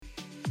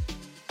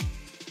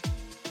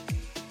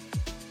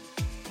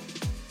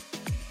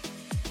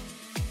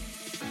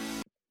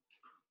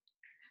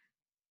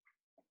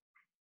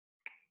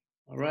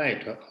All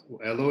right.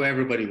 Hello,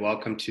 everybody.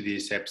 Welcome to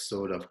this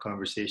episode of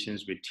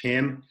Conversations with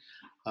Tim.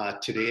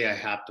 Today, I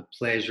have the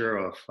pleasure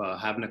of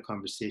having a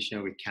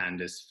conversation with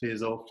Candace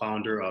Fizzle,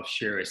 founder of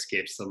Share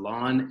Escape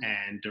Salon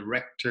and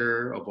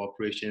director of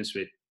operations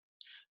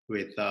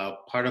with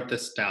part of the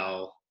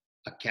Style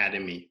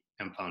Academy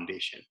and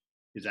Foundation.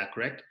 Is that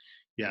correct?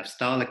 You have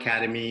Style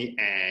Academy,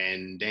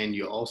 and then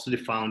you're also the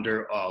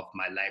founder of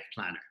My Life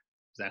Planner.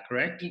 Is that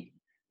correct?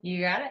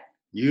 You got it.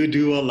 You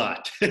do a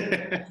lot.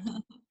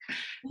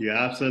 You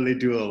absolutely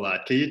do a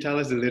lot. Can you tell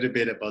us a little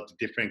bit about the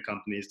different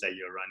companies that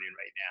you're running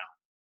right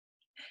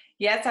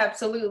Yes,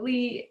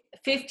 absolutely.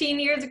 15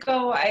 years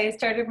ago, I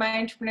started my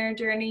entrepreneur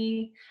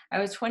journey. I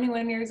was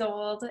 21 years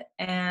old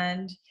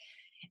and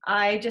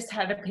I just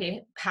had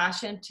a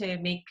passion to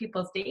make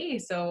people's day.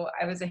 So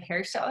I was a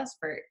hairstylist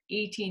for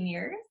 18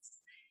 years.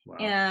 now? Wow.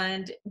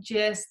 And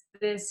just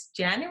this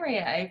January,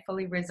 I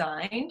fully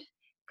resigned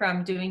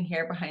from doing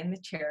hair behind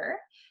the chair.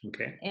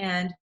 Okay.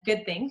 And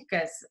good thing,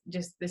 because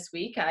just this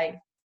week I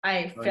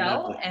Oh,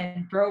 fell lovely.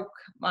 and broke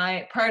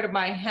my part of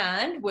my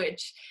hand,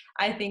 which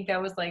I think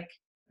that was like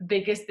the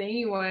biggest thing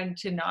you want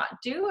to not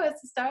do as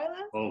a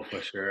stylist. Oh,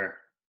 for sure.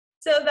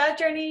 So that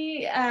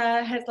journey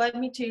has led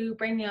me to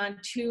bringing on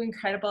two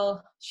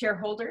incredible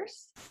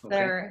shareholders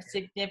that Okay. are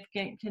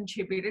significant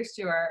contributors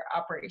to our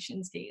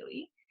operations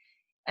daily.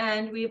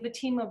 And we have a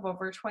team of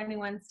over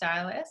 21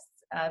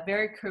 stylists, a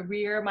very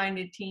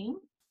career-minded team.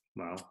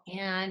 Wow.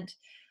 And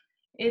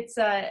it's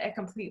a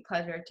complete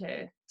pleasure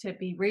to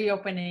be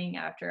reopening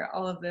after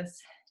all of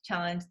this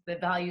challenge. The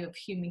value of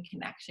human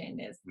connection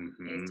is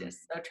just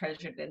so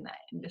treasured in that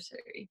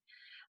industry.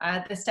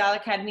 The Style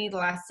Academy, the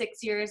last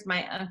 6 years,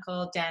 my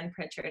uncle Dan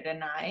Pritchard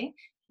and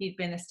he'd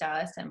been a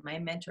stylist and my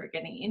mentor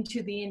getting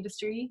into the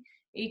industry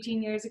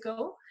 18 years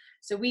ago.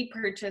 So we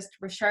purchased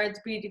Richard's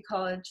Beauty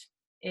College.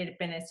 It had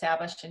been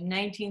established in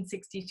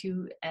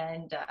 1962,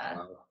 and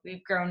Wow.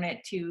 we've grown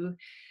it to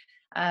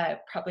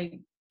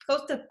probably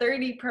close to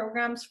 30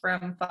 programs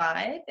from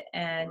 5,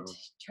 and Wow.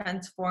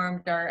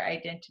 transformed our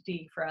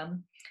identity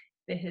from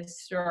the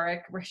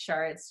historic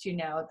Richards to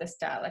now the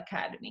Style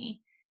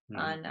Academy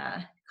on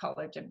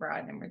College and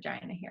Broad in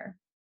Regina here.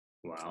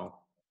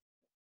 Wow.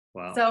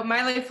 Wow. So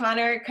my life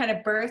planner kind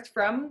of birthed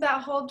from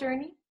that whole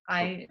journey.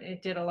 I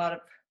did a lot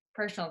of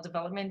personal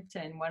development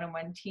and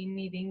one-on-one team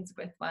meetings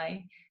with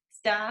my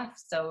staff.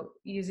 So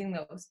using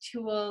those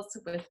tools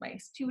with my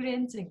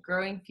students and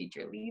growing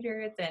future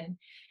leaders and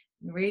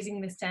raising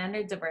the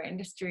standards of our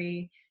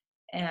industry.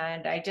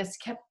 And I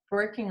just kept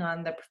working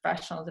on the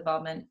professional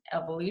development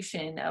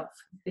evolution of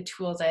the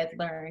tools I had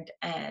learned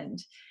and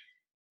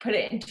put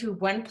it into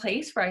one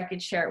place where I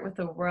could share it with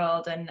the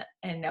world and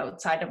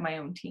outside of my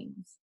own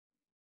teams.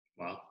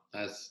 Wow.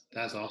 That's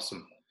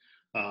awesome.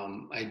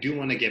 I do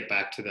want to get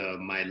back to the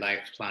My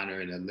Life Planner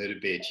in a little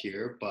bit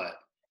here, but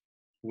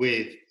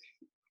with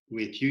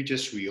you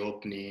just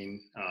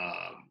reopening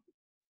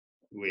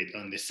with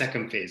on the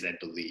second phase, I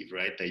believe,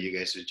 right? That you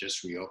guys are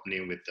just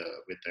reopening with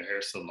the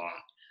hair salon.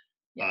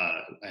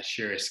 At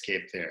Share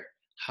Escape there.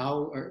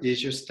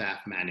 Is your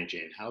staff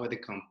managing? How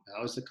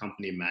is the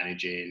company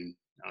managing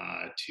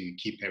to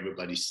keep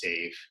everybody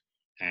safe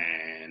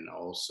and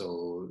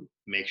also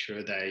make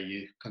sure that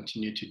you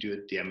continue to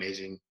do the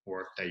amazing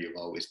work that you've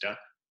always done?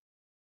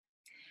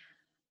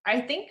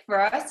 I think for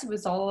us, it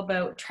was all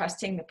about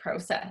trusting the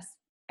process.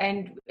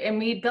 And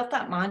we built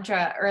that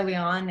mantra early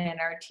on in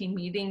our team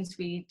meetings.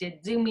 We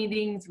did Zoom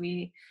meetings.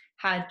 We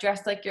had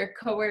dress like your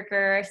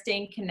coworker,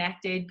 staying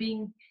connected,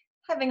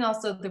 having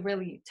also the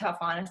really tough,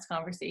 honest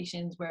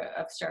conversations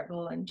of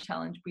struggle and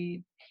challenge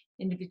we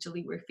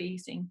individually were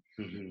facing.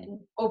 And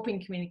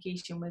open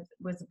communication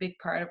was a big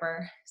part of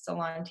our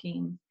salon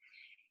team.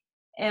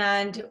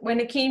 And when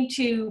it came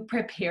to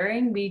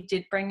preparing, we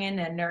did bring in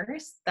a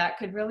nurse that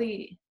could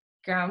really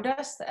ground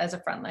us as a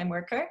frontline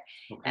worker.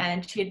 Okay.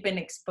 And she had been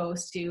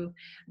exposed to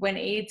when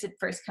AIDS had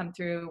first come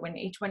through, when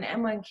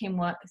H1N1 came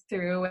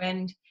through,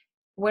 and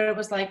what it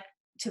was like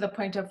to the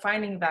point of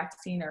finding a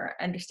vaccine or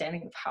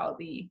understanding of how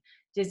the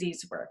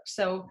disease worked.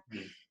 So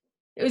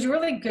it was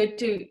really good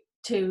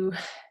to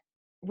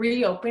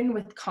reopen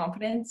with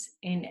confidence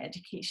in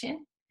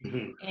education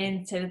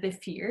instead of the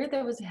fear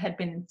that had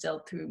been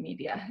instilled through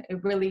media.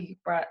 It really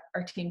brought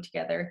our team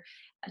together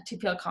to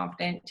feel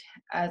confident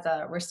as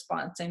a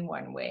response in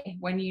one way,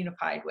 one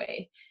unified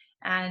way.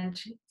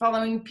 And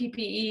following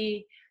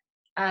PPE,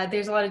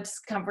 there's a lot of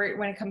discomfort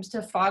when it comes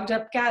to fogged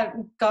up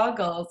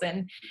goggles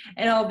and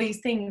all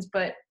these things.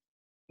 But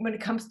when it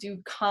comes to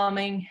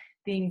calming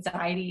the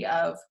anxiety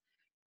of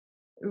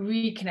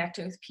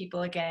reconnecting with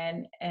people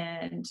again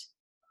and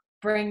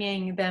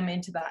bringing them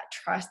into that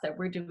trust that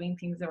we're doing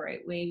things the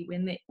right way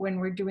when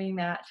we're doing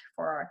that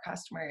for our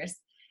customers,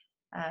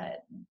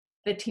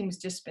 the team's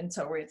just been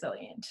so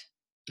resilient.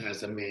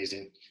 That's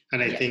amazing.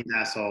 And I think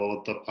that's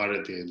all the part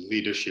of the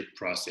leadership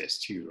process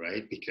too,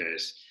 right?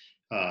 Because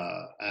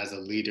as a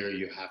leader,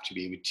 you have to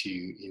be able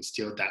to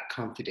instill that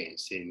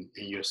confidence in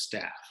your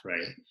staff,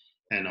 right?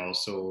 And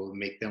also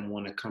make them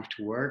want to come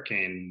to work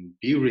and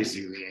be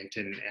resilient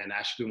and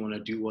actually want to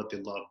do what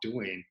they love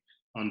doing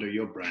under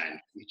your brand,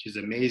 which is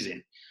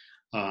amazing.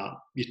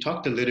 You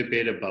talked a little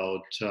bit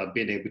about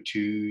being able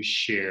to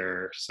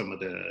share some of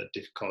the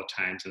difficult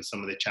times and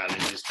some of the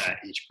challenges that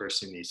each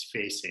person is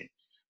facing.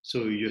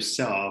 So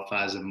yourself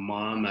as a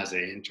mom, as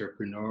an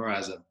entrepreneur,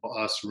 as a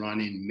boss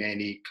running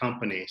many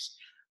companies,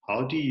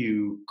 how do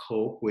you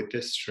cope with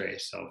the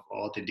stress of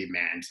all the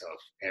demands of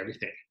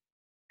everything?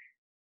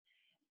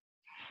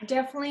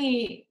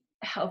 Definitely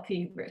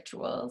healthy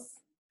rituals.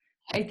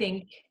 I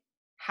think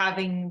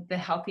having the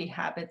healthy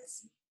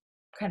habits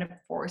kind of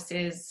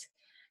forces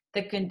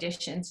the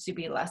conditions to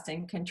be less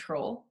in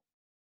control.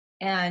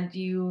 And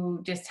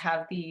you just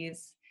have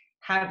these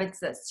habits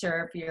that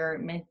serve your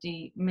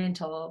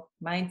mental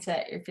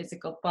mindset, your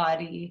physical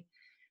body.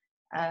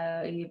 You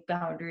have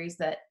boundaries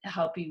that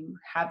help you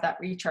have that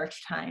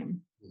recharge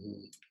time.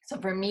 Mhm. So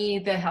for me,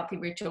 the healthy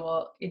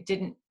ritual, it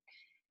didn't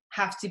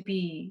have to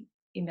be,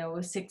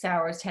 6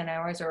 hours, 10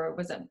 hours, or it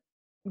wasn't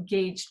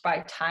gauged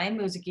by time.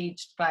 It was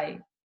gauged by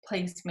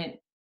placement.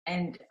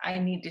 And I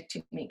needed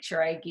to make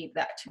sure I gave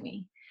that to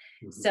me.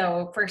 Mhm.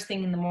 So first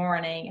thing in the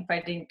morning, if I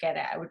didn't get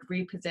it, I would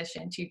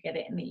reposition to get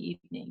it in the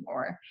evening.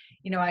 Or,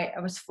 I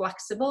was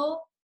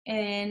flexible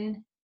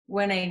in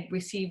when I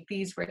received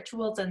these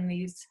rituals and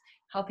these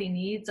healthy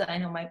needs. I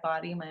know my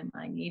body, my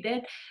mind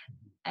needed.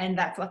 And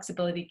that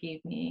flexibility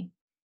gave me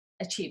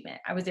achievement.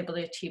 I was able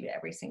to achieve it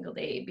every single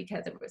day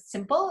because it was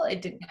simple.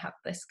 It didn't have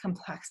this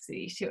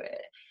complexity to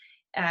it.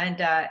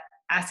 And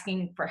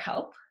asking for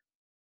help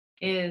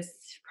is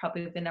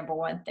probably the number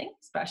one thing,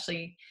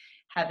 especially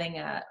having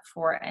a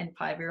 4 and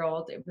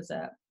 5-year-old. It was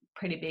a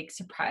pretty big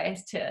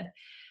surprise to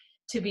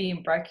be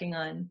embarking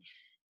on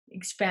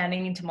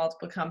expanding into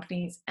multiple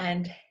companies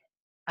and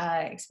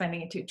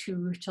expanding into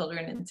 2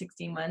 children in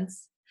 16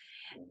 months.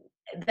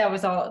 That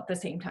was all at the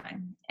same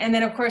time. And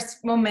then, of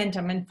course,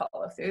 momentum and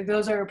follow through.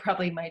 Those are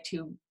probably my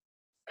two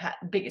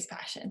biggest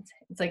passions.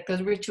 It's like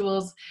those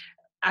rituals,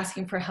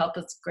 asking for help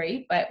is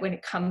great, but when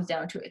it comes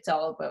down to it, it's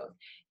all about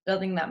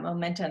building that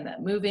momentum,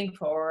 that moving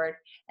forward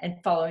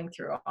and following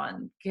through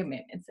on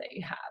commitments that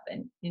you have,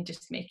 and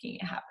just making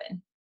it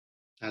happen.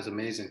 That's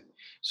amazing.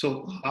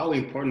 So, how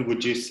important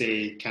would you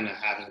say kind of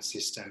having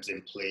systems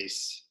in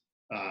place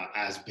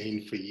as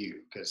being for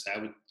you? Because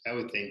I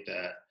would think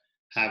that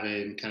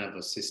having kind of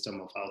a system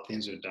of how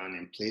things are done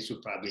in place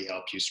would probably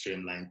help you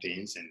streamline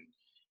things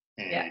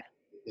Yeah, and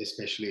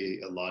especially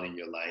a lot in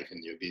your life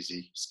and your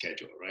busy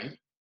schedule, right?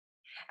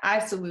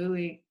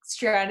 absolutely.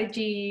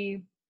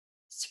 Strategy,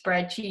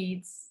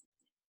 spreadsheets.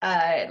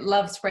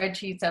 Love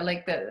spreadsheets. I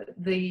like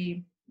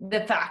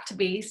the fact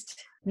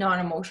based,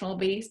 non-emotional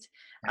based.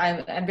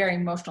 Yeah. I'm very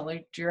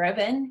emotionally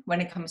driven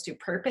when it comes to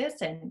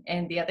purpose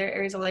and the other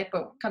areas of life,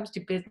 but when it comes to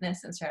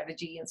business and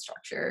strategy and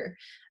structure,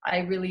 I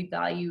really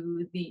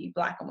value the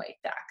black and white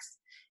facts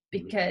Mhm.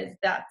 because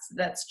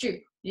that's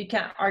true. You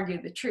can't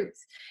argue the truth.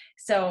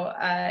 So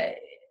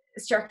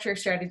structure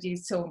strategy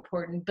is so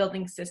important.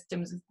 Building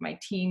systems with my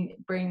team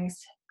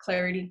brings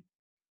clarity,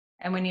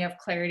 and when you have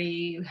clarity,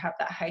 you have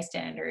that high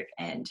standard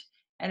and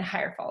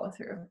higher follow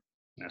through.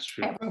 That's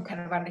true. Everyone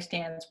kind of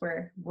understands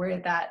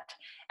where that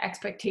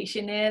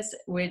expectation is,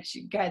 which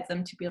guides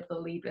them to be able to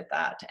lead with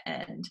that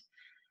and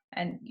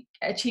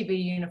achieve a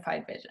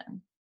unified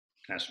vision.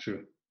 That's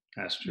true.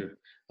 That's true.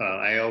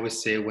 I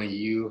always say when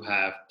you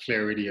have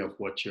clarity of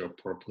what your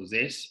purpose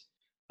is,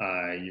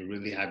 you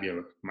really have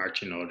your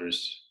marching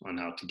orders on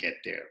how to get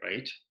there,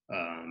 right?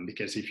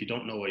 Because if you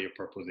don't know what your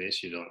purpose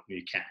is,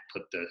 you can't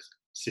put the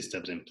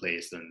systems in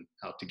place on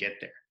how to get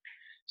there.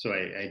 So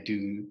I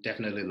do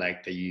definitely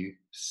like that you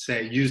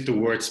use the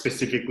word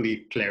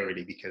specifically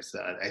clarity because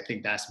I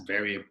think that's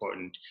very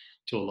important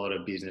to a lot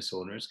of business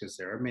owners because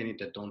there are many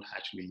that don't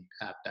actually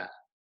have that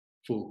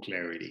full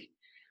clarity.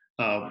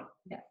 Um,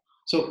 Yeah.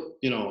 so,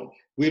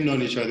 we've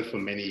known each other for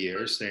many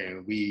years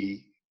and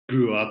we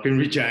grew up in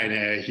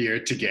Regina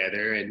here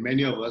together. And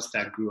many of us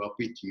that grew up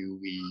with you,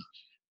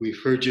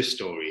 we've heard your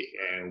story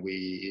and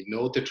we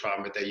know the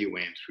trauma that you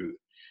went through.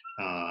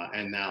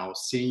 And now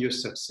seeing your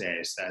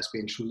success has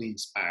been truly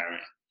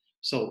inspiring.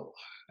 So,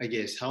 I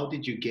guess, how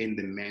did you gain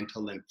the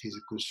mental and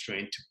physical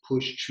strength to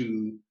push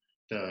through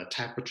the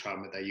type of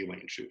trauma that you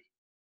went through?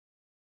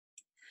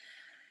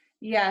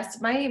 Yes,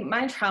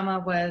 my trauma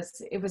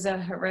was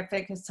a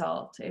horrific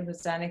assault. It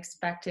was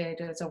unexpected.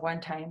 It was a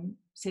one-time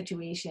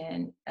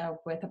situation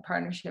with a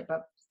partnership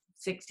of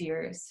 6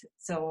 years.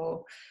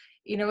 So,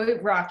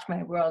 it rocked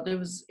my world. It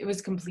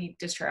was complete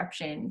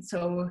disruption.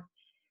 So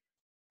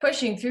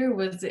pushing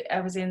through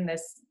I was in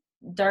this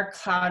dark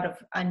cloud of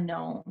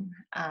unknown.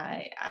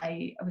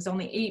 I was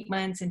only 8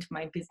 months into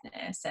my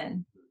business,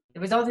 and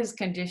there was all these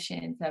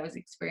conditions I was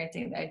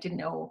experiencing that I didn't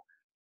know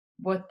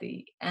what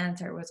the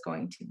answer was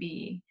going to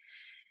be.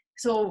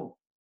 So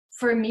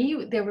for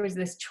me, there was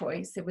this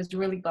choice. It was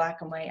really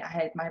black and white. I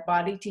had my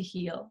body to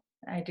heal.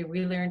 I had to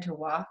relearn to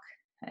walk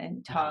and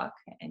Mhm. talk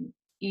and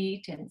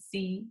eat and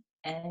see,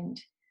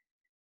 and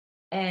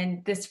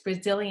this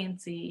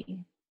resiliency.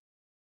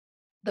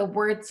 The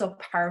word's so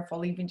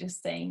powerful, even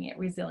just saying it,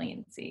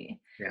 resiliency.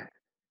 Yeah.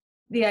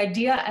 The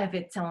idea of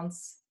it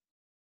sounds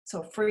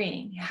so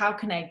freeing. How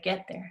can I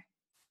get there?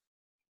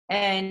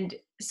 And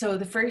so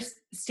the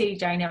first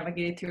stage I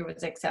navigated through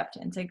was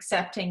acceptance,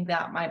 accepting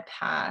that my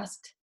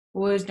past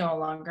was no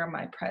longer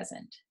my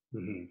present.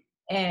 Mm-hmm.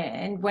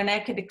 And when I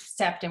could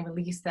accept and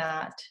release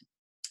that,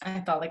 I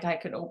felt like I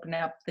could open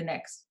up the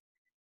next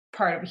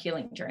part of a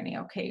healing journey.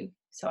 Okay,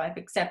 so I've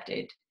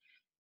accepted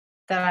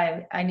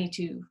that I need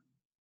to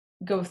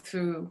go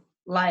through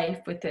life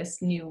with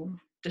this new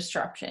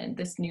disruption,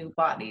 this new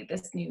body,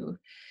 this new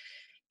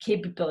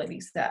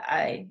capabilities that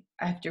I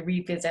have to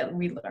revisit,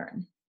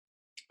 relearn.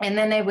 And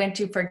then I went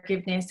to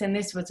forgiveness, and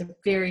this was a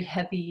very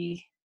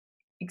heavy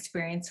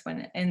experience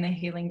when in the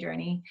healing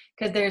journey,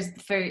 because there's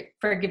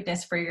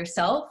forgiveness for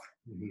yourself,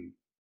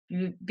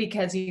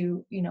 because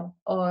you know,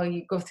 oh,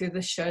 you go through the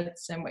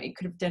shoulds and what you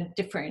could have done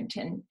different,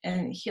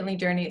 and healing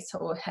journey is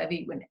so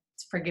heavy when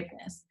it's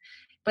forgiveness.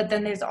 But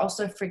then there's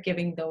also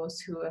forgiving those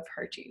who have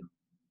hurt you,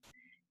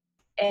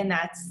 and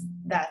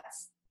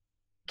that's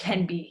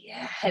can be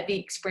heavy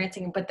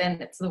experiencing, but then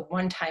it's the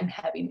one-time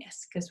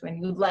heaviness, because when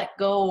you let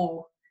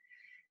go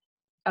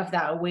of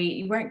that weight,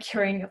 you weren't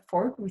carrying it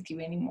forward with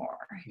you anymore.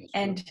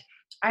 And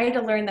I had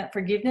to learn that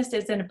forgiveness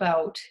isn't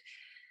about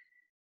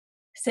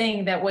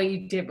saying that what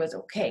you did was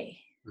okay.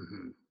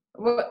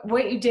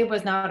 What you did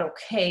was not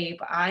okay,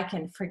 but I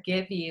can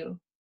forgive you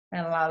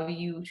and allow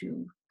you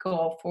to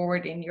go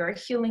forward in your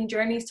healing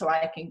journey so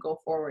I can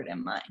go forward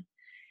in mine.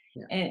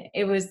 And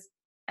it was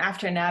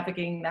after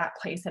navigating that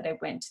place that I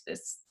went to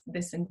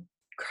this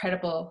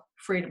incredible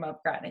freedom of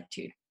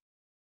gratitude.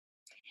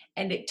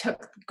 And it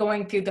took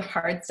going through the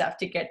hard stuff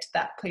to get to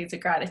that place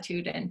of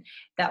gratitude, and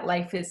that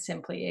life is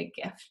simply a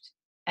gift.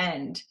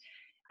 And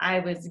I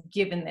was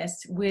given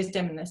this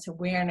wisdom and this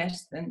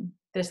awareness and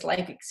this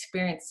life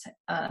experience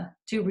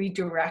to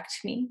redirect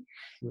me,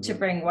 to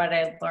bring what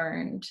I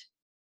learned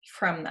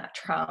from that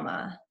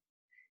trauma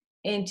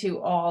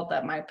into all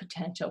that my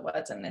potential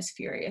was in this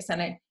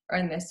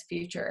in this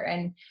future.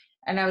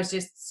 And I was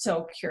just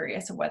so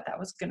curious of what that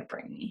was going to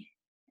bring me,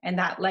 and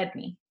that led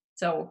me.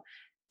 So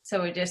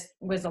it just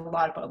was a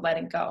lot about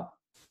letting go.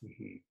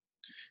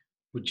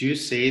 Would you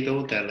say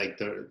though that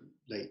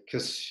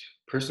because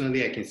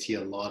personally I can see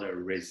a lot of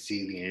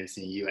resilience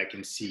in you. I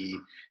can see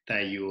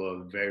that you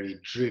are a very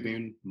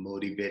driven,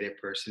 motivated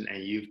person,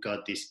 and you've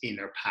got this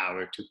inner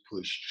power to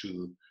push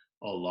through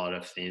a lot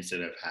of things that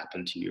have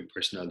happened to you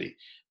personally.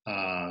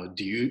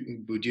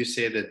 Would you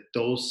say that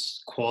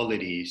those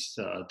qualities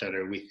that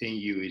are within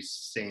you is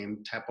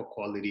same type of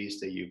qualities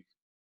that you've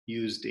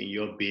used in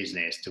your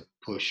business to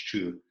push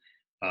through,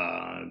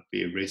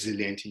 be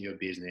resilient in your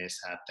business,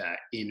 have that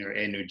inner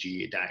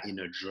energy, that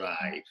inner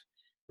drive,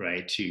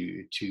 right,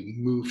 to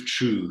move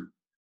through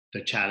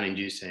the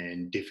challenges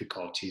and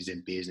difficulties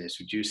in business?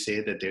 Would you say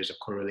that there's a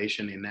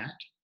correlation in that?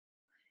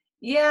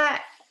 Yeah,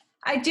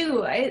 I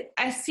do.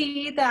 I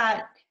see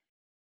that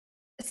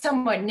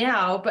somewhat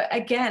now, but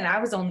again, I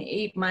was only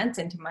 8 months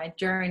into my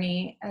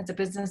journey as a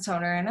business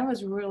owner, and I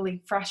was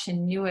really fresh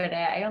and new at it.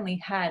 I only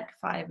had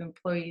 5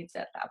 employees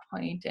at that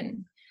point,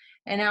 and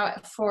now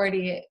at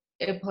 40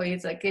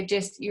 employees, like it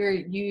just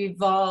you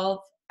evolve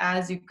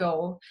as you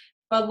go.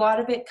 But a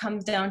lot of it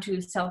comes down to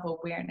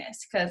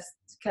self-awareness,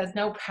 because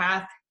no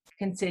path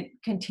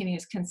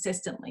continues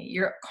consistently.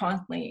 You're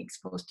constantly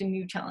exposed to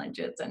new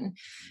challenges and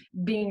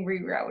being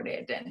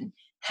rerouted and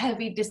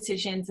heavy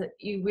decisions that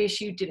you wish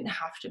you didn't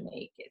have to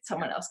make it.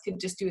 Someone else could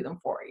just do them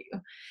for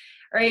you,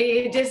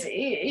 right?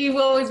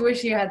 You always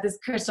wish you had this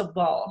crystal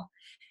ball.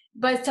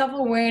 But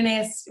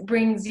self-awareness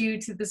brings you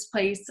to this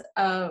place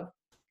of,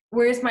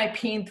 where's my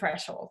pain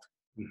threshold?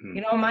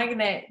 You know, am I going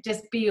to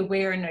just be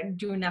aware and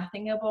do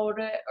nothing about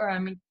it? Or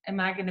am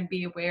I going to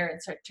be aware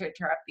and start to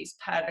interrupt these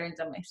patterns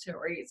of my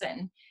stories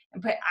and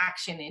put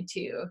action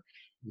into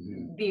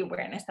the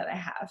awareness that I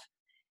have?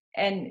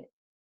 And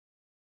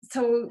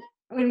so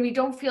when we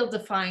don't feel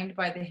defined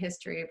by the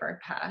history of our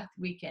path,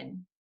 we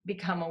can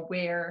become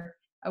aware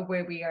of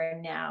where we are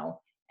now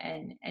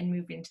and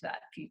move into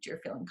that future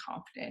feeling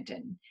confident.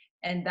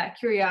 And that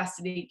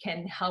curiosity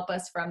can help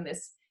us from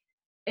this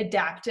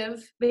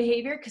adaptive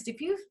behavior. Because if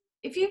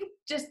you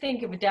just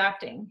think of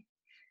adapting,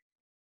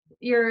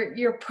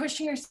 you're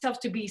pushing yourself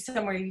to be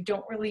somewhere you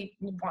don't really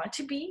want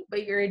to be,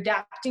 but you're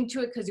adapting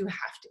to it because you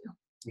have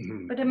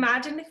to. But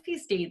imagine if you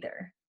stayed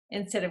there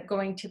instead of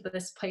going to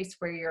this place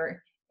where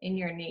you're in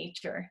your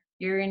nature,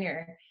 you're in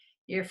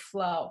your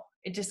flow.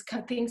 It just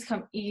things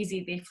come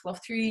easy, they flow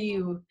through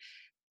you.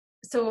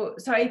 So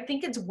I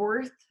think it's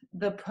worth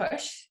the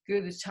push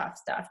through the tough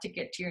stuff to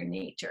get to your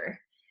nature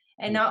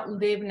and not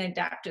live in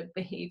adaptive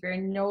behavior.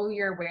 And know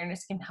your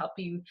awareness can help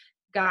you,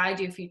 guide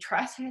you. If you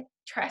trust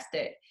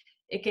it,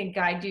 it can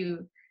guide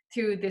you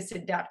through this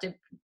adaptive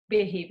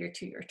behavior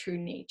to your true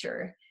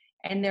nature.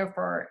 And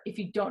therefore, if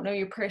you don't know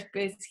your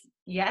purpose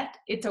yet,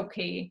 it's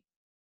okay,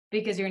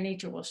 because your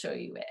nature will show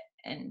you it.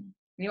 And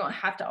you don't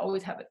have to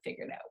always have it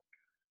figured out.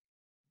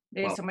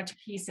 There's so much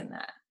peace in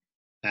that.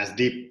 That's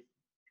deep.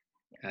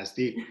 That's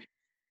deep.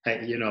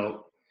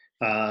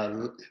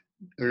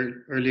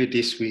 Earlier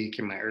this week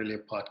in my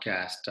earlier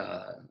podcast,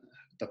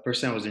 the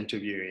person I was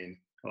interviewing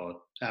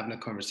or having a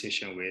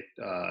conversation with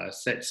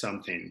said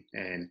something,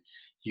 and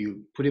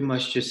you pretty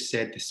much just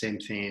said the same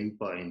thing,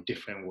 but in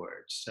different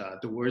words.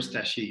 The words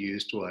that she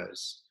used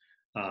was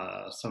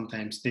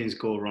sometimes things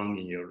go wrong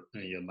in your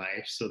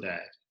life so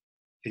that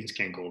things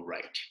can go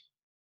right,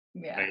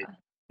 Yeah. right?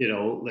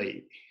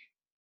 Like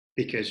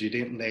because you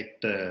didn't let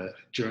the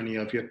journey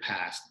of your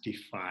past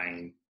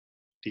define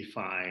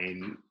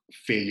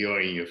failure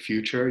in your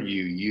future.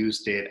 You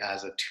used it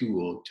as a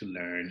tool to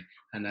learn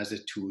and as a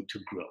tool to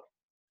grow,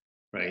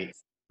 right?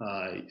 Yes.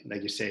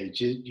 Like you say,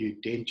 you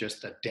didn't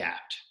just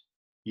adapt,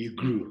 you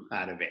grew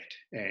out of it.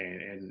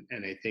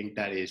 And I think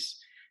that is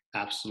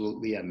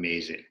absolutely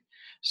amazing.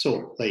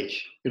 So, like,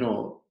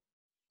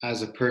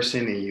 as a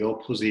person in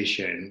your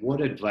position,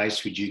 what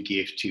advice would you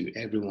give to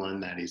everyone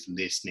that is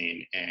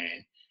listening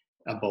and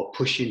about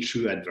pushing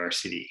through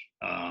adversity?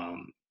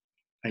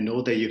 I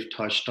know that you've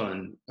touched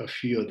on a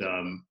few of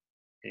them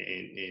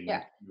in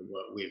Yeah.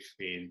 what we've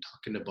been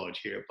talking about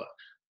here, but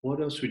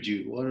what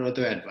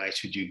other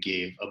advice would you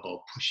give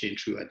about pushing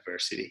through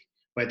adversity,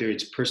 whether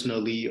it's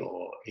personally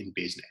or in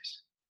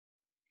business?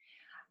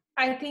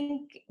 I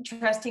think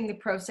trusting the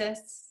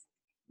process,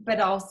 but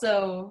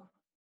also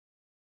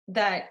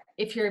that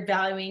if you're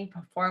valuing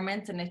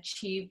performance and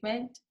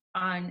achievement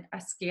on a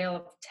scale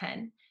of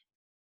 10,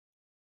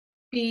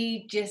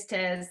 be just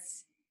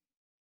as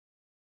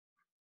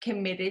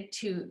committed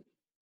to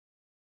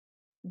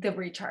the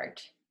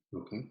recharge.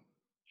 Okay.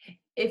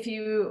 If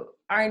you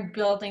aren't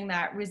building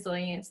that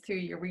resilience through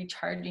your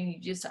recharging, you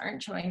just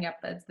aren't showing up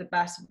as the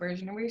best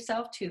version of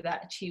yourself to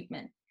that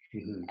achievement.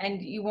 Hmm.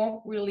 And you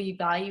won't really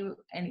value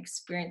and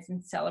experience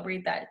and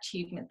celebrate that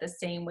achievement the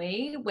same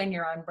way when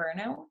you're on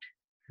burnout.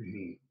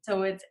 Hmm.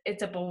 So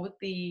it's about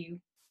the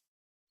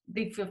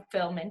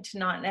fulfillment,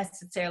 not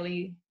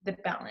necessarily the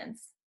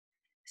balance.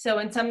 So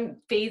in some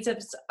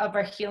phases of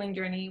our healing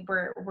journey,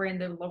 we're in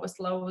the lowest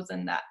lows,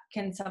 and that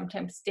can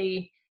sometimes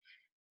stay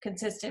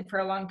consistent for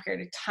a long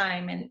period of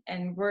time,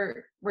 and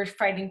we're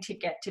fighting to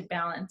get to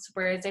balance.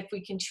 Whereas if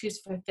we can choose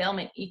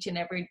fulfillment each and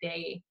every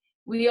day,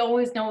 we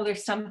always know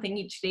there's something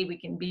each day we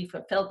can be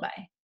fulfilled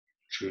by.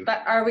 True.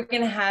 But are we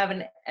going to have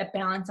a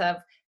balance of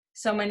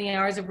so many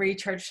hours of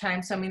recharge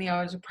time, so many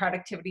hours of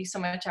productivity, so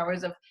much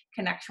hours of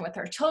connection with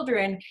our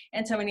children,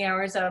 and so many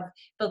hours of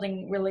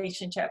building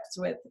relationships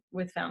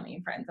with family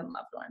and friends and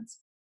loved ones?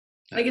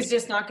 Like, That is it's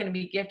just not going to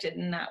be gifted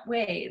in that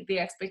way. The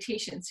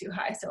expectation's too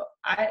high. So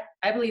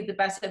I believe the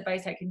best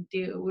advice I can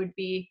do would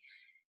be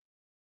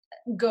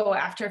go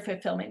after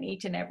fulfillment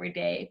each and every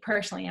day,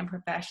 personally and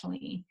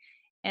professionally,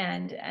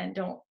 and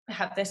don't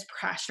have this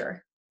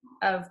pressure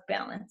of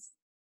balance.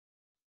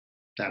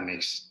 that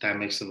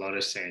makes a lot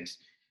of sense.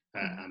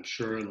 Mhm. I'm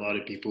sure a lot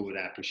of people would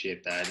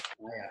appreciate that.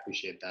 I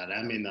appreciate that.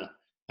 I'm in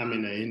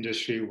an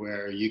industry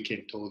where you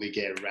can totally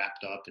get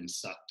wrapped up and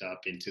sucked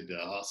up into the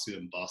hustle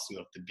and bustle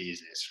of the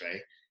business,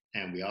 right?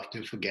 And we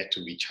often forget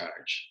to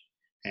recharge.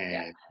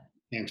 Yeah.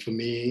 And for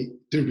me,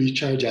 the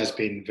recharge has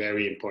been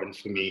very important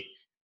for me.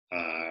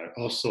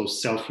 Also,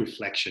 self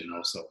reflection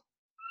also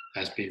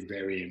has been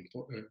very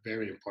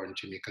important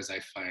to me because I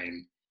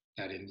find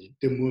that in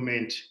the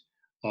moment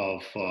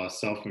of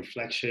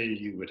self-reflection,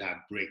 you would have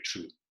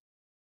breakthrough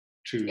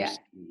through Yeah.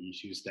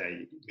 issues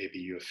that maybe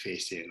you're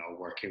facing or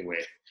working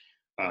with.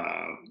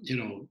 You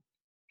know,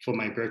 for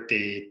my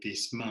birthday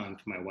this month,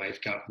 my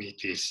wife got me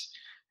this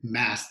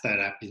mask that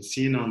I've been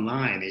seeing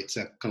online. It's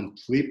a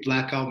complete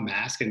blackout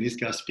mask, and it's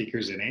got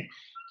speakers in it.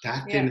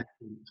 That thing Yeah. has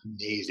been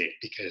amazing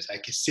because I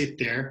can sit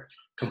there,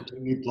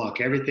 completely block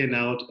everything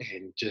out,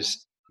 and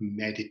just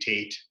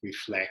meditate,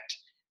 reflect,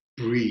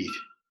 breathe.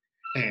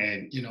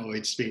 And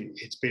it's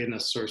been a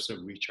source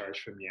of recharge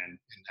for me, and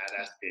that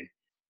has been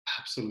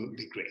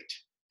absolutely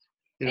great.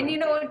 You And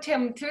know,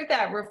 Tim, through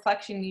that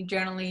reflection, you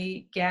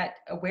generally get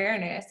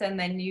awareness, and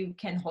then you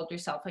can hold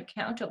yourself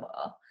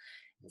accountable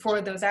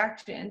for those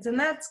actions. And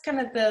that's kind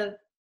of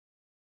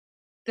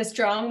the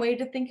strong way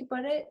to think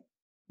about it.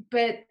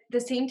 But at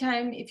the same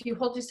time, if you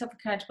hold yourself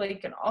accountable, you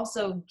can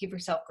also give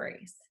yourself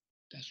grace.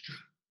 that's true.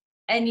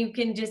 And you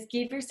can just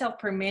give yourself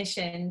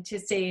permission to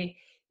say,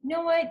 you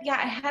know what? Yeah,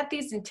 I had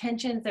these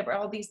intentions that were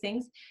all these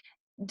things.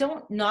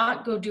 Don't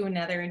not go do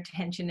another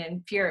intention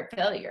in fear of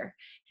failure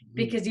Mhm.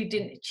 because you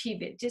didn't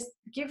achieve it. Just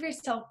give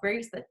yourself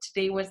grace that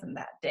today wasn't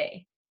that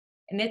day.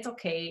 And it's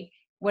okay.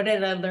 What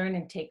did I learn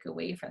and take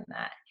away from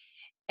that?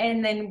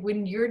 And then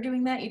when you're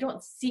doing that, you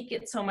don't seek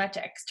it so much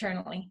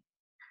externally.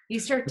 You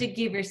start to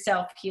give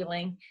yourself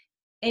healing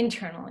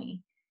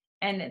internally.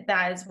 And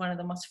that is one of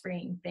the most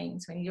freeing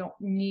things when you don't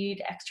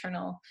need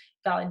external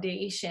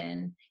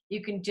validation.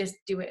 You can just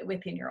do it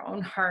within your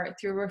own heart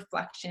through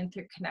reflection,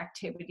 through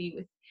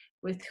connectivity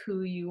with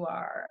who you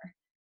are.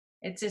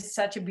 It's just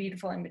such a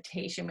beautiful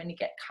invitation when you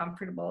get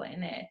comfortable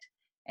in it.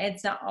 And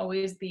it's not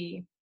always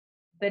the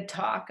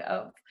talk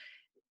of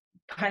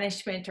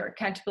punishment or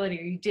accountability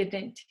or you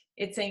didn't.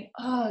 It's saying,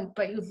 oh,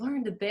 but you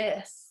learned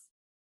this.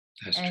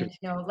 That's true.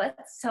 And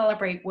let's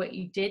celebrate what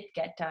you did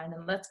get done,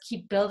 and let's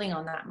keep building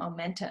on that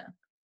momentum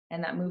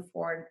and that move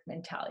forward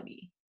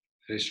mentality.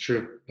 It's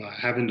true.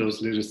 Having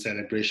those little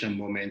celebration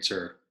moments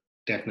are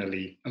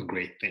definitely a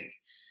great thing.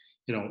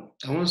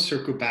 I want to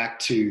circle back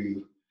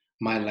to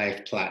My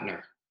Life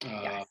Planner.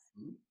 Yes.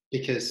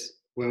 Because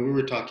when we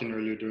were talking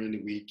earlier during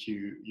the week,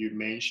 you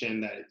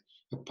mentioned that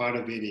a part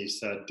of it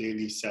is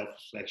daily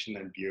self-reflection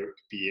and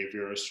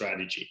behavioral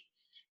strategy.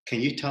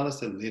 Can you tell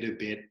us a little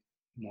bit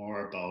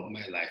more about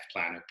My Life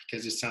Planner?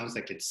 Because it sounds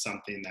like it's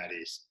something that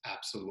is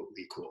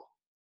absolutely cool.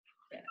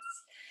 Yes.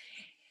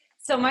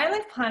 So my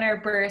life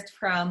planner birthed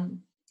from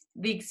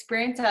the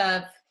experience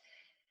of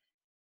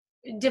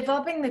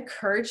developing the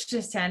courage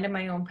to stand in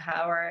my own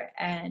power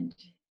and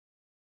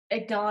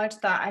acknowledge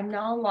that I'm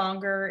no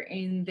longer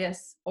in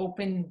this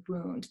open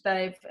wound, that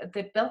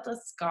I've built a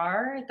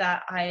scar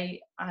that I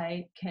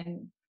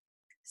can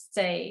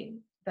say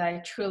that I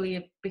truly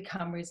have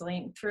become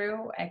resilient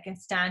through. I can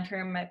stand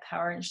here in my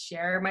power and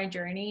share my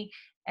journey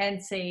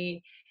and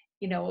say,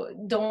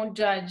 don't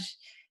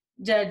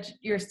judge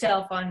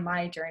yourself on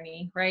my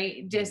journey,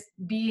 right? Just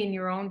be in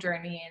your own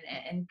journey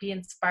and be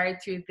inspired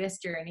through this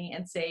journey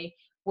and say,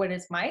 what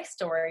is my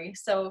story?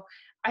 So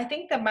I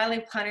think that My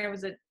Life Planner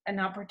was an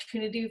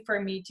opportunity for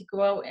me to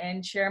go out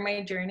and share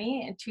my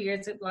journey. And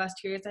the last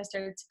 2 years, I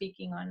started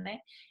speaking on it.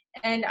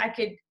 And I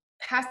could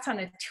pass on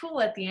a tool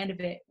at the end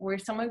of it where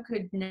someone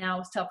could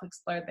now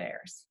self-explore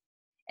theirs.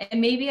 And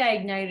maybe I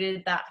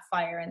ignited that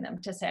fire in them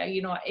to say,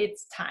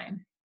 it's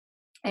time.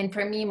 And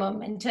for me,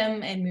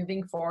 momentum and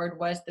moving forward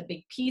was the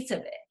big piece of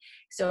it.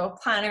 So a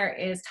planner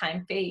is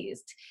time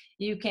phased.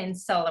 You can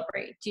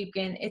celebrate.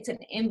 It's an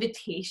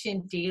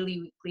invitation daily,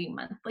 weekly,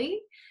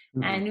 monthly,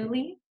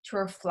 annually to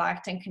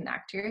reflect and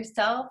connect to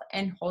yourself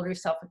and hold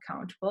yourself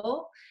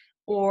accountable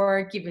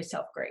or give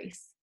yourself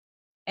grace.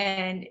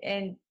 And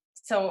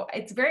so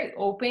it's very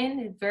open,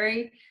 it's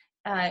very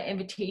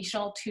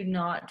invitational to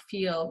not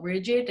feel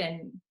rigid,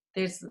 and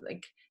there's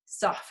like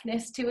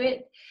softness to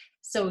it.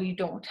 So you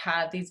don't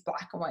have these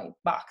black and white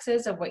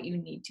boxes of what you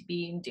need to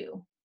be and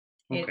do.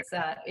 Okay. It's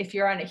if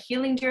you're on a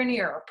healing journey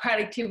or a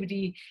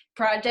productivity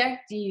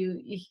project, you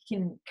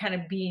can kind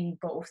of be in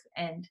both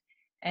and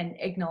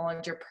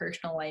acknowledge your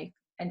personal life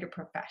and your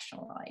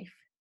professional life.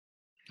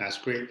 That's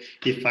great.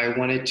 If I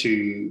wanted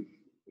to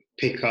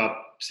pick up,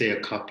 say,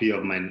 a copy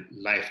of My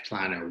Life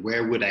Planner,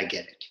 where would I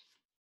get it?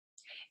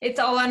 It's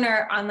all on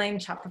our online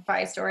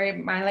Shopify store,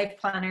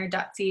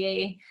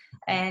 mylifeplanner.ca,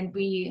 and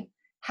we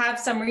have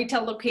some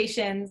retail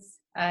locations.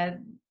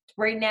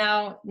 Right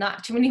now,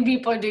 not too many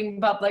people are doing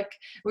public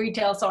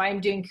retail, so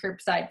I'm doing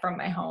curbside from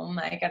my home.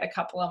 I got a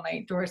couple on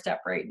my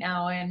doorstep right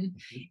now, and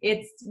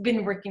it's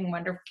been working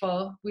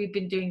wonderful. We've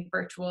been doing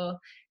virtual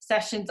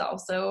sessions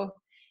also,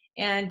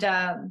 and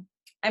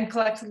I'm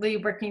collectively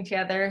working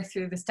together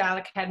through the Style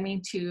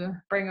Academy to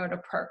bring out a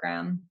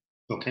program.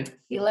 Okay.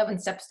 11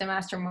 Steps to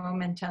Master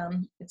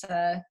Momentum. It's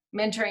a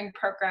mentoring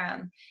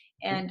program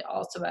and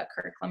also a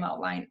curriculum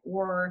outline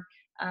or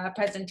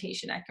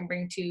presentation I can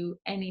bring to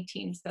any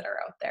teams that are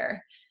out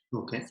there.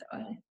 Okay.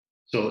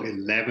 So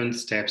 11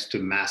 steps to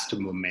master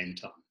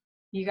momentum.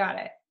 You got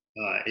it.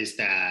 Is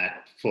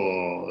that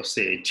for,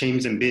 say,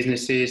 teams and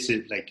businesses?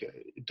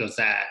 Does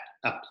that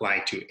apply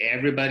to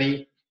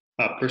everybody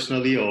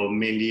personally or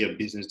mainly a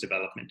business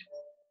development?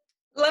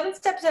 11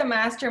 Steps to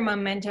Master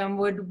Momentum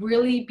would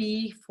really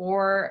be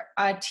for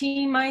a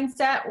team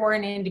mindset or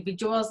an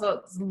individual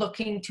that's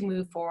looking to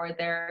move forward.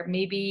 They're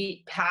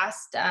maybe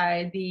past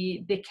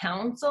the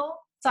council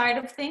side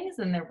of things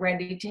and they're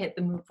ready to hit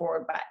the move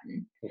forward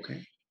button.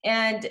 Okay.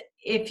 And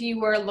if you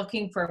were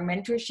looking for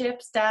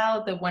mentorship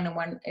style, the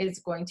one-on-one is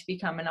going to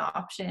become an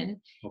option.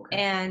 Okay.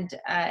 And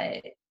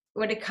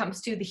when it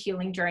comes to the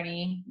healing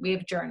journey, we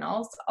have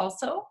journals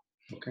also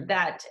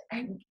that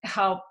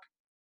help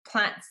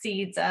plant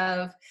seeds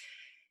of,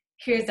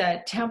 here's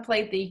a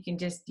template that you can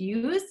just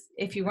use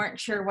if you weren't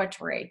sure what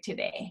to write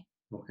today.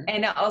 Okay.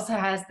 And it also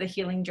has the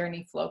healing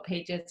journey flow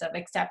pages of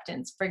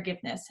acceptance,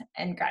 forgiveness,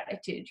 and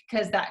gratitude,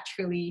 because that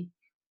truly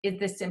is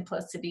the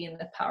simplicity and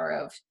the power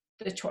of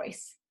the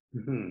choice.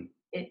 Mm-hmm.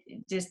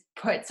 It just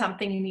puts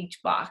something in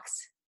each box.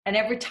 And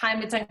every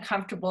time it's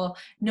uncomfortable,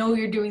 know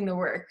you're doing the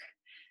work,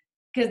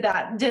 because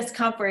that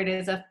discomfort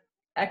is a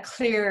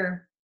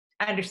clear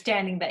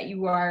understanding that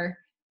you are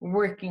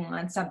working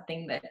on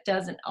something that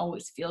doesn't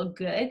always feel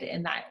good,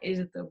 and that is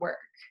the work.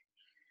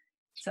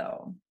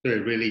 So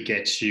it really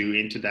gets you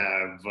into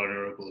that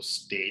vulnerable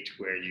state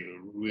where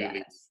you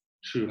really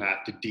truly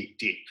have to dig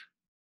deep,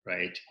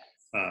 right?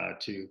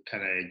 To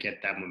kind of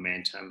get that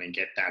momentum and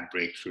get that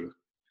breakthrough.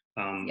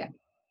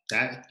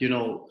 That,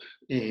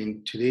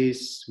 in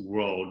today's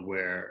world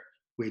where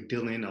we're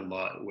dealing a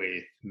lot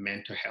with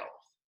mental health,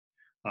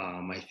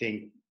 I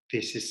think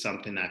this is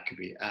something that could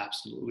be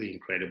absolutely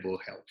incredibly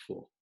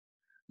helpful.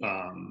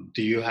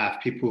 Do you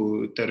have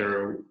people that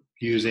are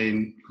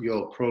using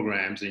your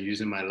programs and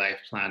using My Life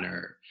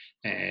Planner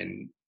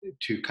and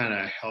to kind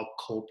of help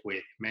cope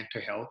with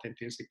mental health and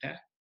things like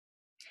that?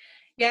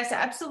 Yes,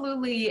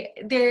 absolutely.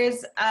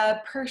 There's a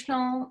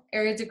personal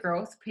areas of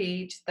growth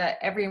page that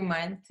every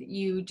month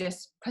you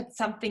just put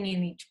something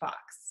in each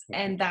box.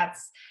 Okay. And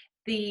that's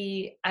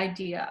the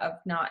idea of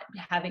not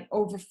having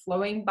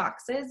overflowing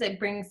boxes. It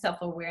brings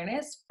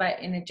self-awareness, but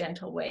in a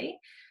gentle way.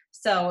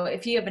 So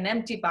if you have an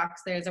empty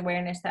box, there's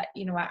awareness that,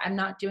 you know what, I'm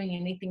not doing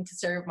anything to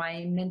serve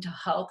my mental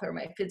health or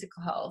my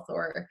physical health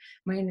or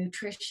my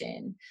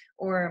nutrition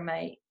or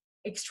my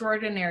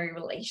extraordinary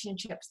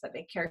relationships that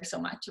I care so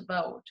much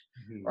about,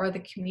 Mhm. or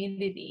the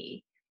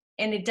community.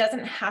 And it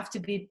doesn't have to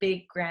be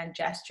big, grand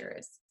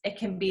gestures. It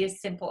can be as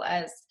simple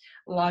as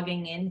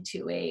logging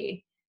into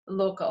a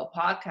local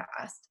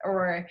podcast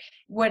or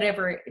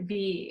whatever it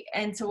be.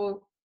 And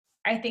so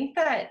I think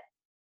that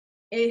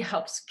it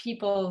helps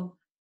people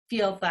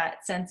feel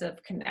that sense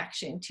of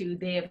connection to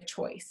they have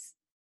choice,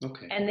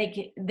 Okay. and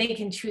they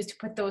can choose to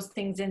put those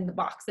things in the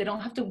box. They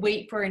don't have to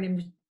wait for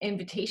an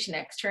invitation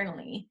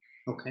externally.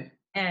 Okay.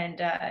 And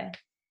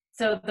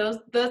so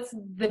that's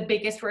the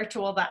biggest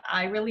ritual that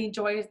I really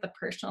enjoy, is the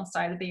personal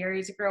side of the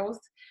areas of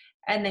growth.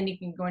 And then you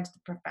can go into the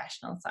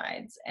professional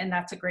sides, and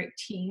that's a great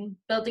team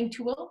building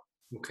tool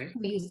Okay.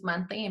 we use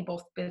monthly in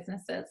both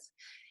businesses.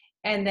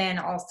 And then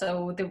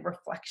also the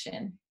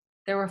reflection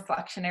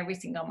every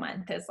single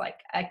month is like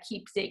a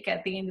keepsake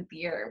at the end of the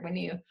year, when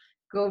you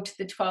go to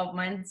the 12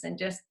 months and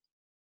just,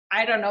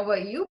 I don't know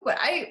about you, but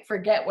I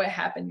forget what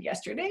happened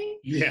yesterday.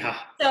 Yeah.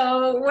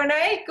 So when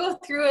I go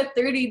through a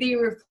 30-day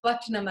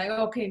reflection, I'm like,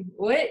 okay,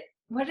 what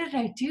did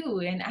I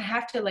do? And I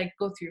have to like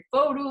go through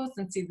photos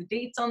and see the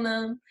dates on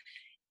them.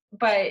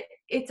 But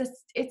it's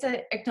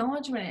a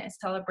acknowledgement and a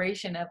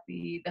celebration of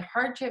the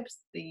hardships,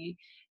 the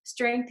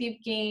strength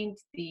you've gained,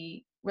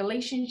 the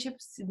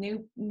relationships,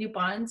 new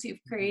bonds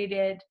you've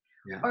created,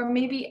 Yeah. or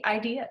maybe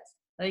ideas.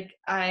 Like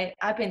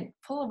I've been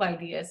full of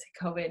ideas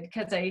COVID,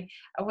 because I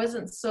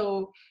wasn't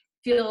so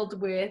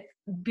filled with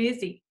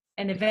busy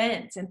and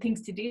events and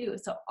things to do.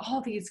 So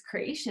all these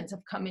creations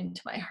have come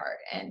into my heart,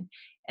 and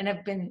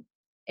I've been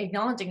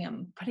acknowledging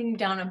them, putting them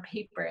down on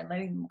paper and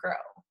letting them grow.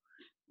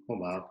 Oh,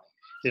 wow.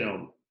 You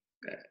know,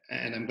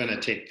 and I'm going to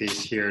take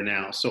this here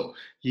now. So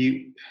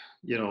you,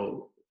 you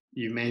know,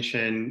 you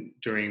mentioned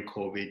during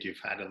COVID, you've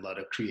had a lot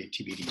of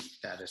creativity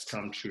that has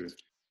come true.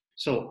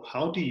 So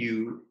how do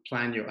you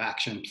plan your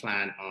action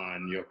plan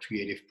on your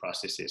creative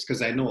processes?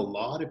 Because I know a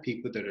lot of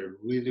people that are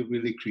really,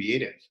 really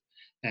creative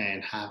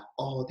and have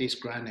all these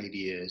grand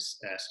ideas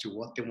as to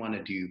what they want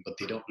to do, but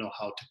they don't know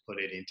how to put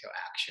it into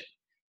action.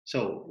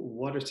 So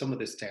what are some of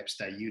the steps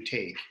that you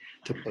take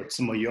to put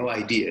some of your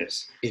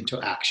ideas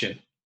into action?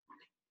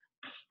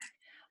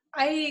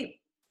 I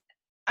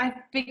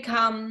I've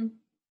become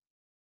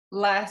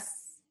less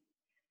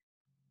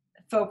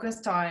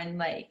focused on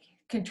like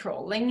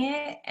controlling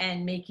it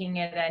and making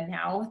it a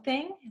now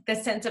thing. The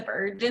sense of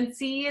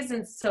urgency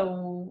isn't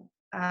so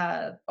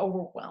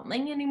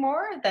overwhelming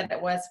anymore that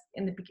it was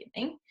in the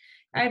beginning.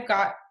 I've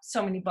got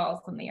so many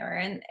balls in the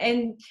air,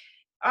 and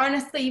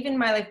honestly, even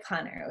my life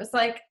planner, it was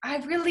like, I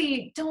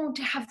really don't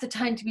have the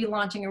time to be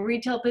launching a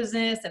retail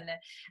business and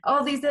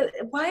all these.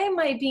 Why am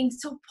I being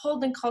so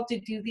pulled and called to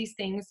do these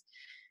things?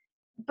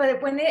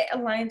 But when it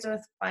aligns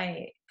with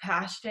my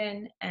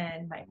passion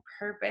and my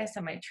purpose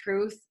and my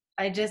truth,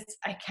 I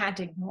can't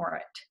ignore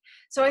it.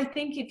 So I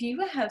think if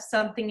you have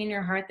something in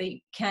your heart that you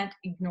can't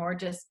ignore,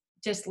 just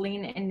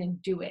lean in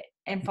and do it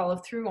and follow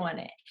through on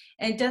it.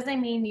 And it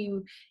doesn't mean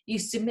you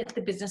submit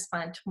the business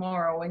plan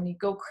tomorrow and you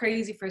go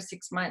crazy for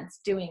 6 months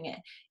doing it,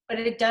 but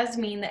it does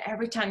mean that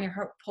every time your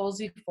heart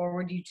pulls you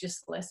forward, you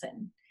just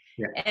listen.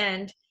 Yeah.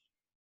 And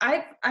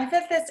I've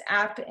had this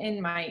app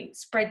in my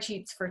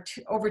spreadsheets for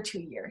over 2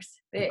 years,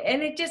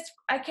 and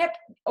I kept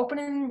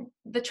opening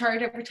the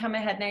chart every time I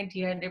had an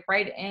idea to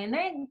write it in.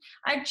 And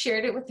I'd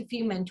shared it with a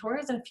few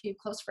mentors and a few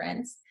close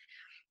friends,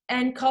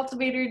 and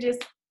Cultivator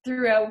just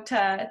threw out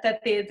that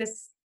they had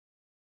this,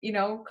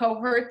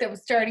 cohort that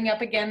was starting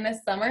up again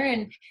this summer,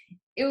 and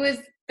it was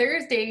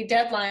Thursday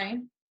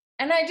deadline,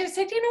 and I just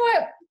said, you know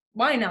what,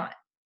 why not?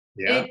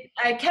 Yeah.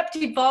 I kept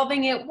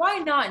evolving it. Why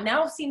not?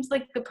 Now seems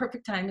like the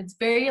perfect time. It's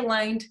very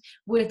aligned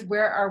with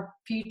where our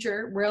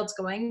future world's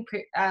going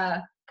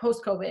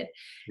post COVID.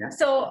 Yeah.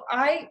 So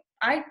I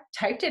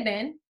typed it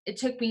in. It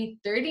took me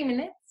 30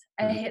 minutes.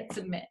 I Mhm. hit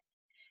submit.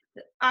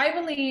 I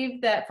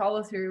believe that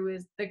follow through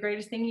is the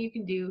greatest thing you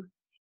can do.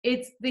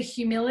 It's the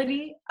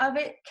humility of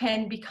it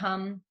can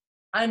become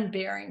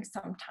unbearing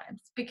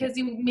sometimes, because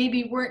you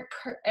maybe weren't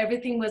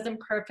everything wasn't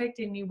perfect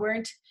and you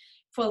weren't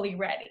fully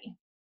ready.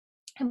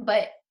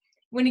 But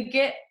when you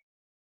get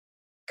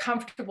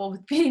comfortable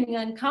with being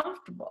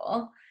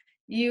uncomfortable,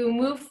 you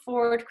move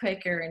forward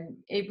quicker, and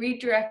it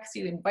redirects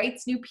you,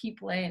 invites new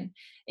people in,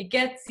 it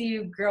gets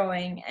you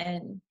growing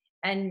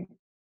and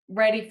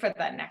ready for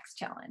that next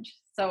challenge.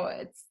 So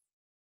it's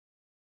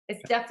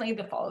definitely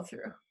the follow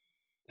through.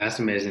 That's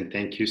amazing.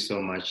 Thank you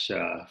so much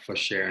for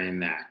sharing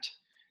that.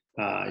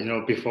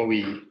 Before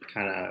we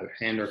kind of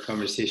end our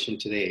conversation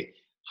today,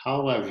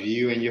 how have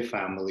you and your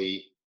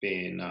family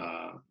been,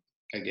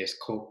 I guess,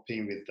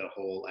 coping with the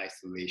whole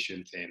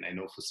isolation thing? I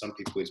know for some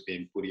people it's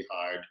been pretty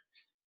hard.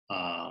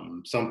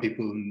 Some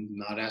people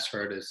not as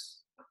hard as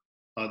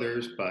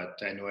others, but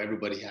I know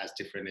everybody has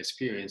different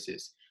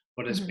experiences.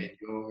 What has Mhm. been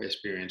your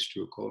experience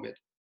through COVID?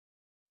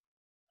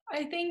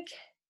 I think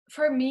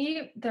for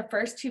me, the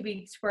first 2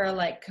 weeks were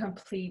like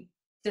complete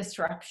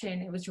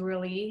disruption. It was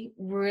really,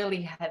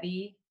 really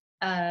heavy.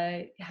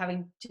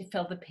 having to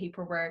fill the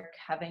paperwork,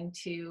 having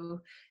to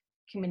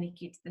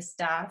communicate to the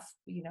staff,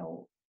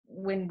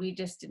 when we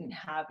just didn't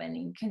have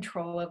any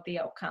control of the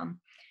outcome.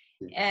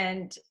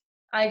 And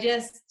I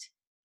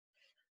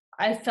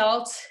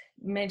felt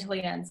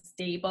mentally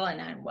unstable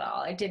and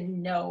unwell. I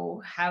didn't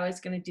know how I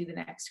was going to do the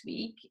next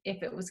week,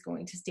 if it was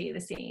going to stay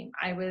the same.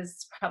 I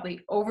was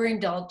probably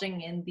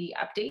overindulging in the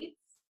updates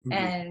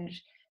and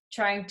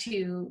trying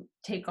to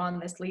take on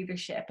this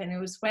leadership. And it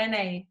was when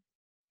I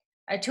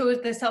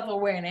chose the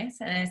self-awareness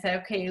and I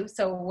said, okay,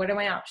 so what are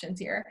my options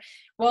here?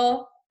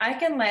 Well, I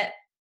can let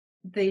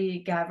the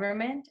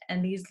government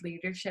and these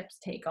leaderships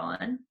take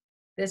on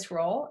this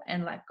role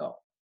and let go.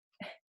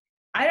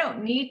 I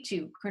don't need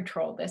to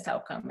control this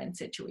outcome and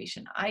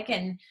situation. I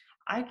can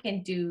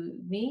do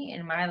me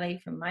and my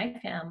life and my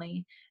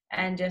family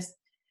and just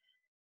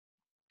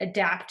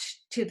adapt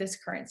to this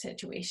current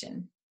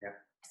situation. Yeah.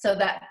 So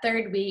that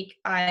third week,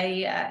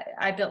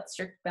 I built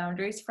strict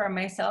boundaries for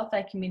myself.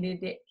 I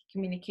communicated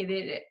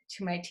it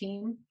to my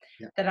team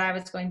that I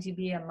was going to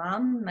be a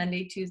mom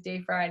Monday,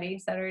 Tuesday, Friday,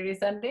 Saturday,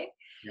 Sunday.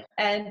 Yeah.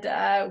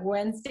 And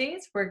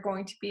Wednesdays were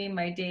going to be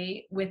my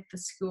day with the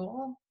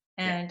school.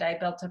 And I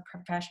built a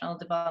professional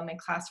development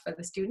class for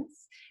the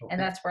students. Okay.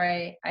 And that's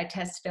where I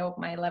tested out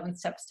my 11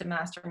 steps to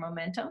master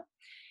momentum.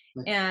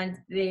 And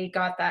they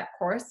got that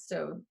course,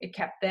 so it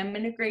kept them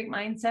in a great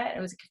mindset.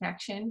 It was a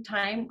connection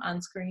time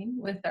on screen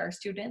with our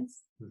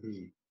students.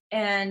 Mm-hmm.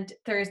 And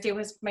Thursday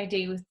was my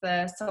day with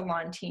the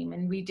salon team,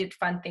 and we did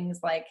fun things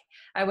like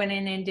I went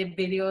in and did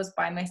videos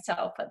by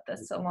myself at the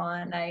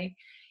salon. I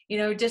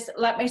just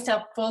let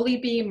myself fully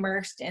be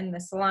immersed in the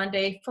salon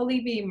day, fully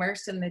be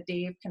immersed in the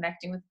day of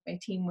connecting with my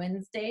team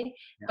Wednesday.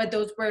 Yeah. But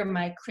those were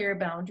my clear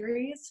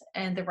boundaries,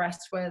 and the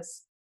rest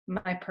was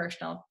my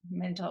personal,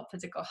 mental,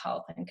 physical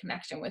health and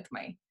connection with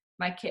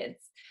my kids.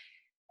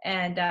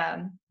 And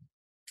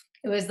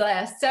it was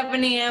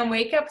 7 a.m.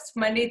 wake-ups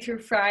Monday through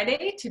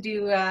Friday to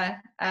do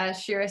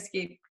Shira's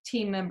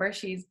team member.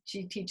 She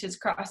teaches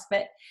CrossFit.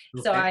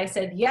 Okay. So I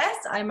said, yes,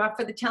 I'm up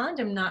for the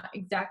challenge. I'm not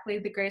exactly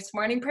the greatest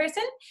morning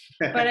person,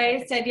 but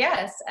I said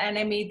yes. And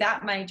I made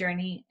that my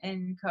journey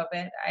in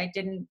COVID. I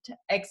didn't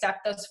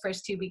accept those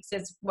first 2 weeks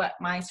as what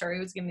my story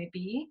was going to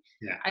be.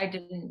 Yeah. I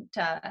didn't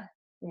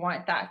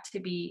want that to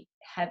be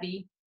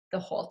heavy the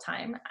whole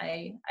time.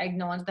 I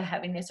acknowledged the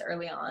heaviness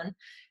early on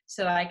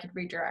so I could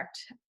redirect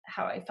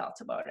how I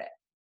felt about it.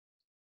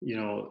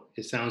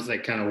 It sounds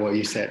like kind of what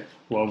you said,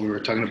 what we were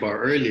talking about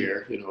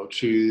earlier,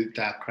 through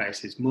that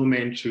crisis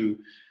moment,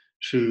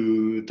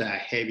 through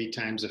that heavy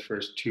times, the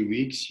first 2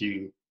 weeks,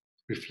 you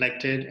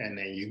reflected and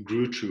then you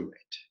grew through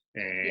it.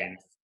 And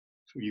yes.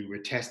 You were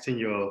testing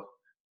your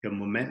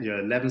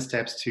 11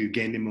 steps to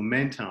gain the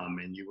momentum,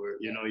 and you were,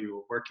 you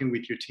were working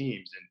with your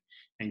teams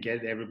and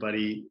get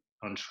everybody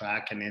on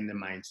track and in the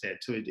mindset.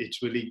 So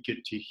it's really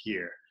good to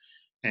hear.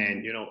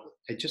 And,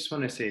 I just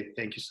want to say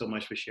thank you so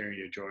much for sharing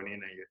your journey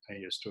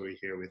and your story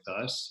here with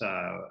us.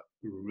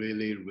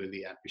 Really,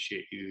 really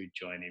appreciate you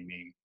joining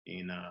me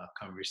in a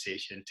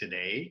conversation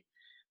today.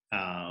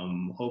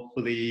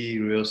 Hopefully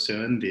real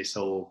soon, this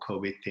whole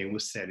COVID thing will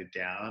settle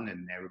down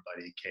and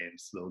everybody can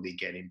slowly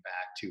getting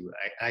back to,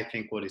 I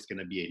think, what is going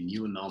to be a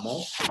new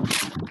normal.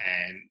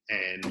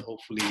 And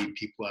hopefully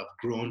people have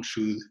grown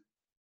through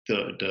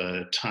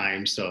the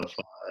times of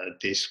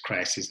this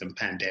crisis and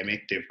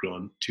pandemic. They've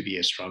grown to be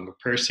a stronger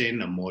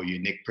person, a more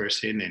unique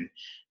person, and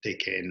they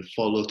can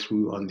follow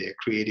through on their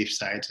creative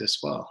sides as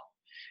well.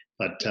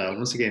 But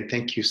once again,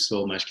 thank you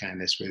so much,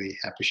 Candice. Really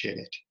appreciate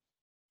it.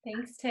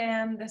 Thanks,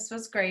 Tim. This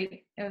was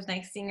great. It was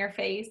nice seeing your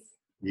face.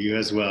 You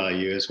as well.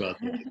 Thank you so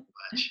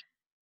much.